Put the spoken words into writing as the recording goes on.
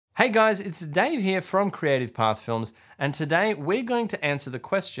Hey guys, it's Dave here from Creative Path Films, and today we're going to answer the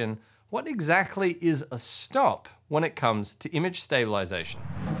question, what exactly is a stop when it comes to image stabilization?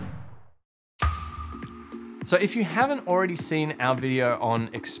 So if you haven't already seen our video on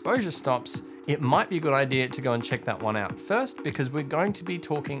exposure stops, it might be a good idea to go and check that one out first, because we're going to be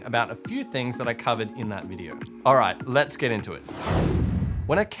talking about a few things that I covered in that video. All right, let's get into it.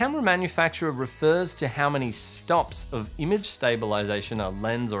 When a camera manufacturer refers to how many stops of image stabilization a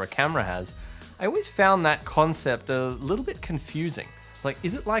lens or a camera has, I always found that concept a little bit confusing. It's like,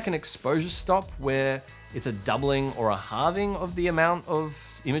 is it like an exposure stop where it's a doubling or a halving of the amount of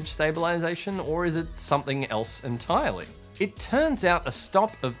image stabilization, or is it something else entirely? It turns out a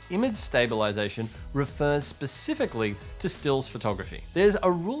stop of image stabilization refers specifically to stills photography. There's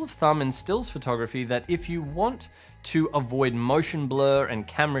a rule of thumb in stills photography that if you want to avoid motion blur and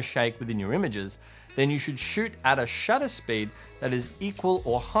camera shake within your images, then you should shoot at a shutter speed that is equal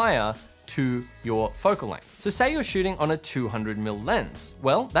or higher to your focal length. So say you're shooting on a 200mm lens.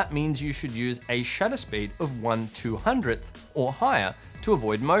 Well, that means you should use a shutter speed of 1/200th or higher to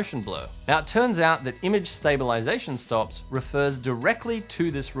avoid motion blur. Now it turns out that image stabilization stops refers directly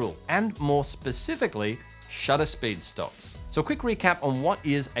to this rule, and more specifically, shutter speed stops. So a quick recap on what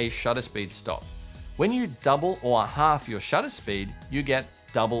is a shutter speed stop. When you double or half your shutter speed, you get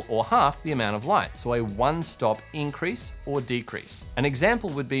double or half the amount of light, so a 1 stop increase or decrease. An example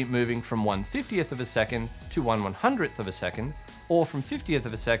would be moving from 1/50th of a second to 1/100th of a second, or from 50th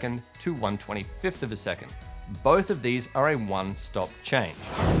of a second to 1/25th of a second. Both of these are a 1 stop change.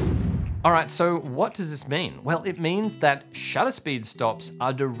 All right, so what does this mean? Well, it means that shutter speed stops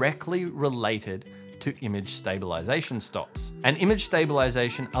are directly related to image stabilization stops. And image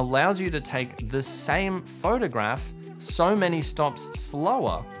stabilization allows you to take the same photograph so many stops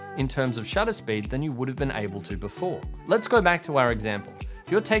slower in terms of shutter speed than you would have been able to before. Let's go back to our example.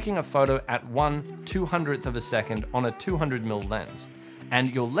 If you're taking a photo at 1/200th of a second on a 200mm lens, and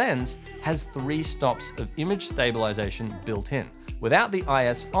your lens has 3 stops of image stabilization built in. Without the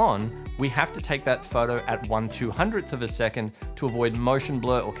IS on, we have to take that photo at 1/200th of a second to avoid motion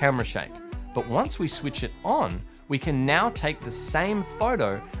blur or camera shake. But once we switch it on, we can now take the same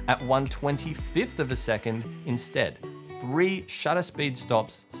photo at 1/25th of a second instead. 3 shutter speed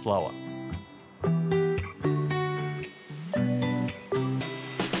stops slower.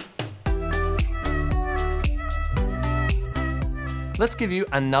 Let's give you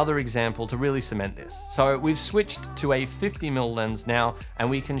another example to really cement this. So we've switched to a 50mm lens now, and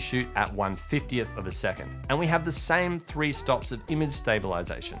we can shoot at 1/50th of a second. And we have the same 3 stops of image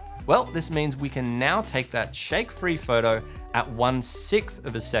stabilization. Well, this means we can now take that shake-free photo at 1/6th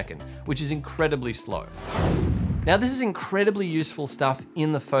of a second, which is incredibly slow. Now, this is incredibly useful stuff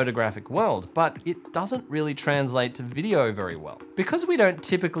in the photographic world, but it doesn't really translate to video very well. Because we don't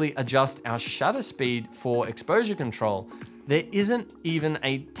typically adjust our shutter speed for exposure control, there isn't even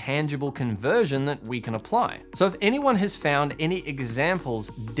a tangible conversion that we can apply. So if anyone has found any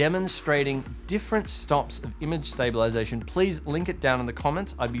examples demonstrating different stops of image stabilization, please link it down in the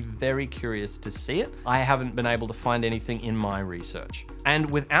comments. I'd be very curious to see it. I haven't been able to find anything in my research. And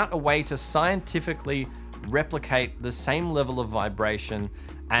without a way to scientifically replicate the same level of vibration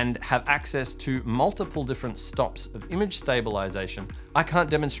and have access to multiple different stops of image stabilization, I can't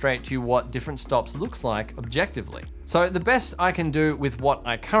demonstrate to you what different stops looks like objectively. So the best I can do with what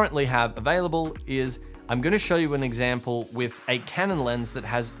I currently have available is I'm going to show you an example with a Canon lens that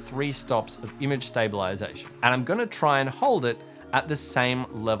has 3 stops of image stabilization. And I'm going to try and hold it at the same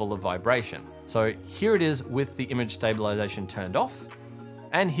level of vibration. So here it is with the image stabilization turned off,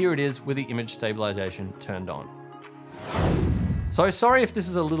 and here it is with the image stabilization turned on. So sorry if this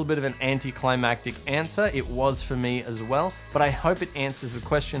is a little bit of an anticlimactic answer, it was for me as well, but I hope it answers the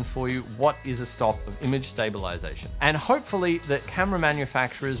question for you, what is a stop of image stabilization? And hopefully that camera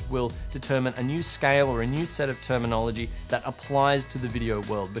manufacturers will determine a new scale or a new set of terminology that applies to the video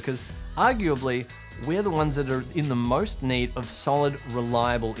world, because arguably, we're the ones that are in the most need of solid,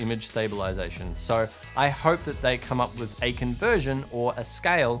 reliable image stabilization. So I hope that they come up with a conversion or a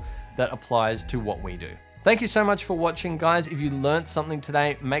scale that applies to what we do. Thank you so much for watching, guys. If you learned something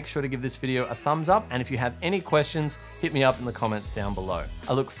today, make sure to give this video a thumbs up. And if you have any questions, hit me up in the comments down below.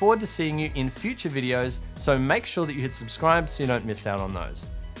 I look forward to seeing you in future videos, so make sure that you hit subscribe so you don't miss out on those.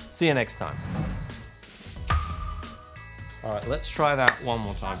 See you next time. All right, let's try that one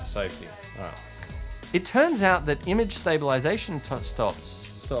more time for safety. All right. It turns out that image stabilization stops.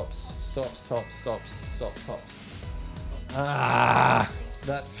 Ah,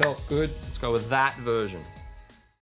 that felt good. Let's go with that version.